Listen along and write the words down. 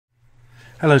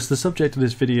Hello, so the subject of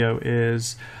this video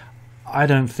is I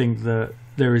don't think that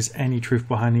there is any truth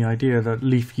behind the idea that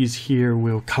LeafyIsHere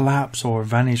will collapse or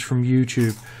vanish from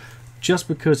YouTube just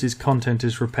because his content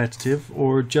is repetitive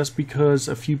or just because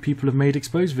a few people have made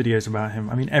exposed videos about him.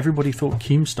 I mean, everybody thought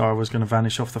Keemstar was going to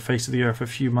vanish off the face of the earth a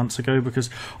few months ago because,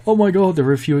 oh my god, there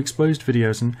were a few exposed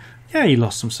videos, and yeah, he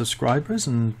lost some subscribers,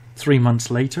 and 3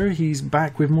 months later he's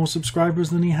back with more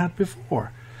subscribers than he had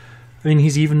before. I mean,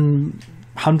 he's even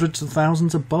hundreds of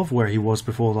thousands above where he was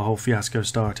before the whole fiasco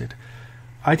started.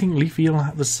 I think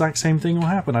the exact same thing will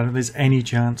happen. I don't think there's any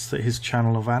chance that his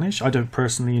channel will vanish. I don't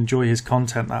personally enjoy his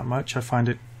content that much. I find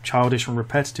it childish and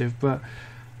repetitive, but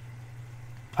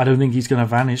I don't think he's going to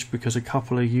vanish because a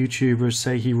couple of YouTubers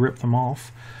say he ripped them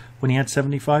off when he had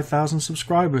 75,000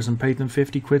 subscribers and paid them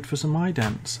 50 quid for some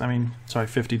idents. I mean, sorry,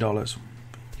 $50.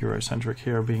 Eurocentric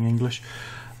here being English.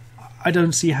 I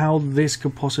don't see how this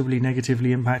could possibly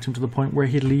negatively impact him to the point where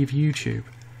he'd leave YouTube.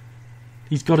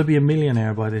 He's got to be a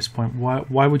millionaire by this point.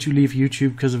 Why would you leave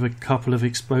YouTube because of a couple of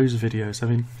exposed videos? I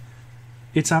mean,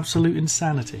 it's absolute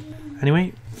insanity.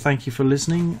 Anyway, thank you for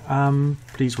listening.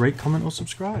 Please rate, comment or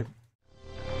subscribe.